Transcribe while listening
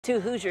Two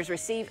Hoosiers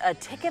receive a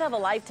ticket of a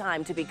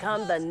lifetime to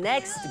become the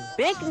next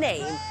big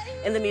name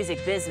in the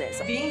music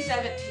business. Being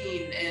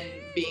 17 and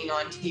being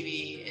on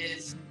TV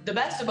is the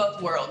best of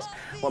both worlds.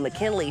 Well,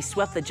 McKinley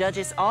swept the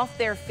judges off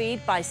their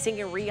feet by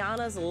singing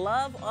Rihanna's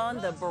Love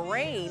on the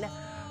Brain.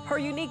 Her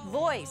unique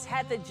voice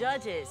had the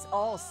judges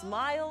all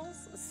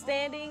smiles,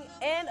 standing,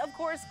 and of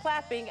course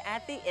clapping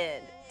at the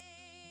end.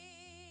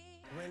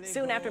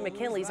 Soon after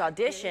McKinley's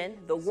audition,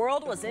 the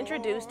world was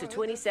introduced to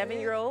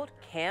 27-year-old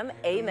Cam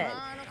Amen.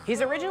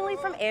 He's originally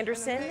from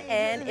Anderson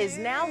and is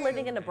now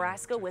living in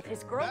Nebraska with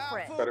his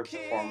girlfriend. Better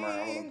performer,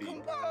 I want to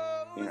be,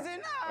 I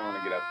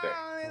want to get up there.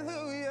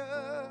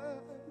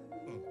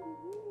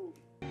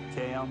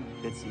 Cam,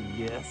 it's a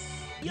yes.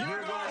 You're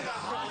going to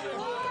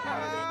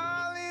Hollywood.